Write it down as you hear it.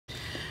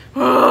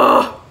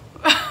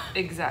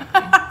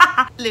Exactly.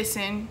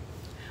 Listen,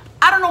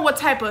 I don't know what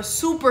type of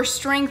super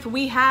strength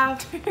we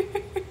have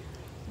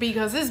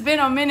because it's been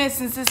a minute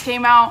since this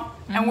came out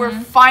and we're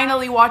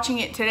finally watching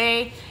it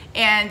today.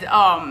 And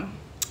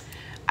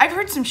I've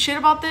heard some shit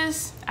about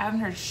this. I haven't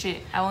heard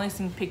shit. I've only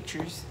seen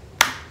pictures.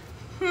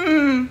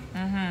 Forever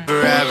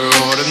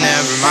old,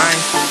 never mind.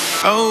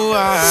 Oh,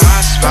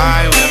 I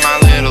spy with my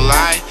little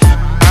eye.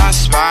 I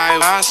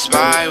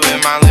spy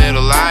with my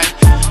little eye.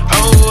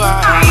 Oh, I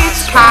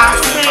spy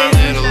with my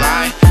little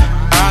eye.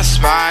 I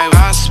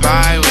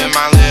spy with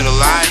my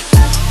little eye.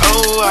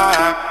 Oh,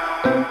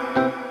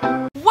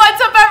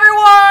 What's up,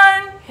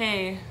 everyone?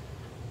 Hey.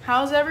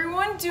 How's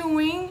everyone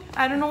doing?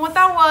 I don't know what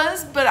that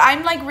was, but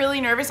I'm like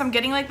really nervous. I'm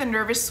getting like the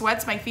nervous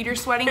sweats. My feet are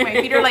sweating. My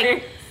feet are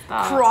like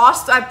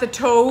crossed at the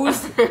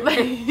toes.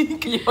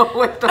 Like, yo,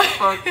 what the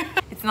fuck?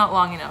 It's not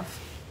long enough.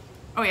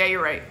 Oh yeah,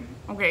 you're right.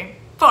 Okay,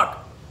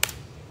 fuck.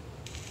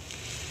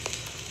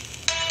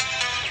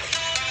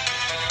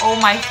 Oh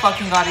my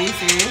fucking god, are you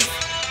serious?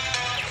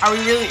 Are we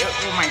really?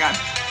 Oh my god.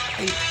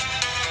 Wait.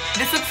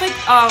 This looks like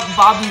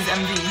Bobby's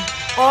MV.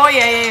 Oh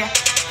yeah.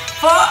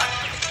 Fuck.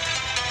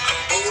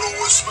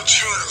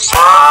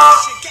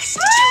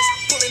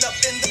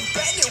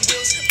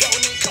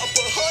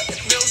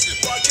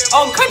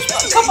 Oh,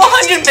 couple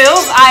hundred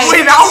mils?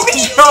 Without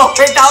me? No,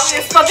 without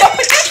me. It's fucking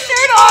put your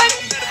shirt on.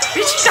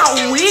 Bitch, you got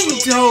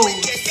windows.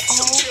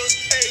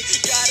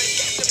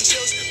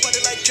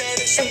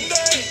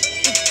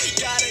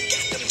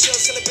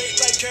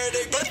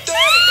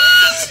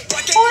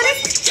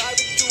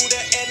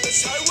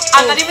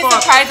 I'm not even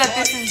surprised that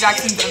this is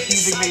Jackson's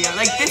music video.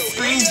 Like, this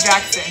screams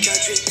Jackson.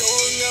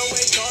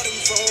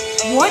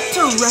 What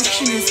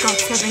direction is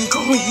GOT7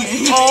 going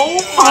in? Oh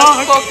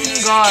my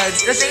fucking god.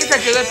 The thing is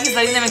that JYP's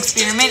letting them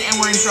experiment and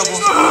we're in trouble.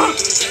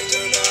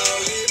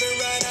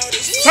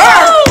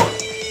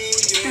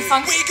 This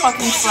song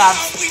fucking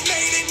slaps.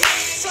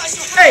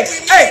 Hey!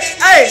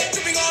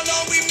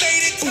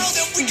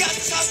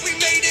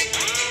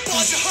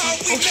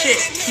 Oh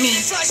shit, me.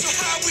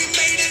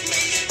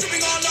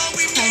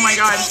 Oh my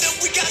god.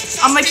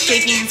 I'm like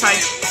shaking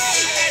inside.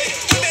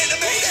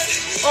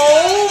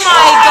 Oh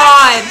my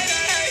god.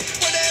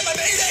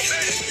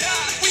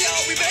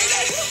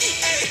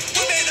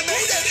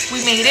 We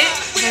made it?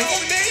 Okay.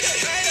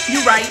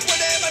 You're right.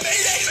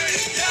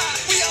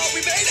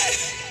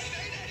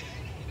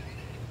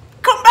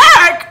 Come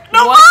back!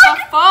 No, what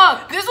the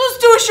fuck? This was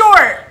too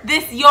short.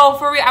 Yo,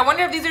 for real. I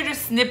wonder if these are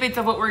just snippets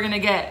of what we're gonna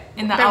get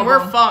in the album. We're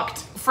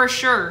fucked. For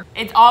sure.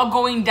 It's all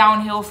going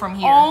downhill from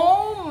here.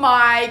 Oh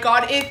my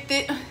god.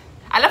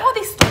 I love how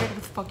they started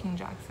with fucking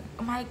Jackson.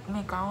 Oh my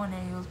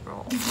nails,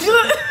 bro.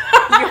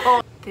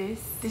 Yo, this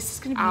is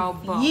gonna be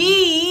album.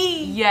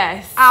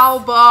 Yes.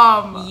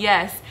 Album.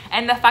 Yes.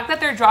 And the fact that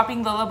they're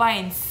dropping Lullaby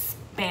in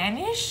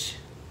Spanish.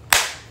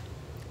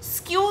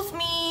 Excuse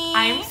me.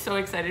 I'm so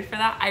excited for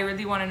that. I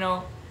really want to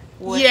know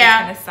what it's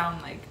gonna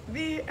sound like.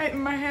 In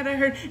my head I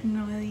heard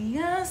no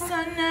digas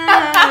a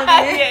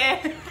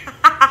nadie.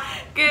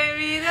 Give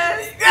me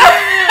this.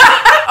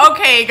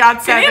 Okay,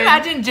 GOT7. Can you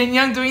imagine Jin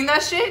Young doing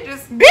that shit?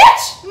 Just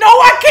bitch! No,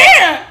 I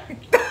can't!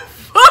 The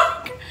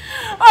fuck?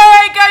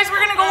 Alright guys, we're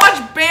gonna go watch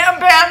Bam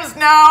Bams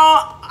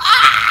now.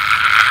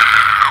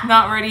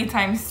 Not ready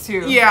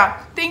 ×2. Yeah.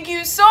 Thank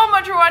you so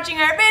much for watching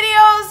our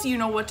videos. You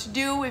know what to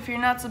do. If you're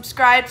not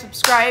subscribed,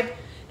 subscribe.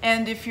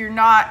 And if you're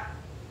not...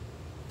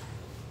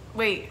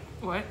 Wait.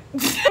 What?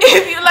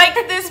 If you liked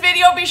this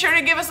video, be sure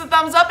to give us a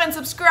thumbs up and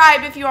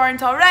subscribe if you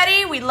aren't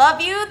already. We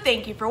love you.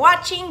 Thank you for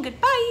watching.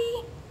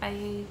 Goodbye.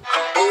 Bye.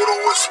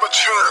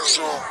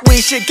 We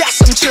should get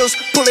some chills,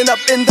 pulling up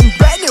in them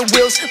brand new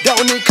wheels.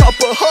 Don't need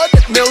couple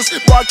hundred mils,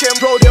 walking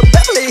road to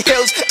Beverly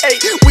Hills. Hey,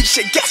 we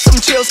should get some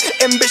chills.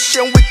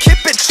 Ambition, we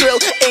keep it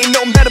trill. Ain't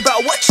no matter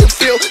about what you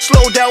feel.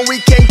 Slow down, we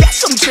can get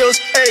some chills.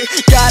 Hey,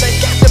 gotta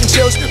get them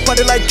chills,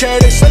 party like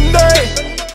Curtis Sunday.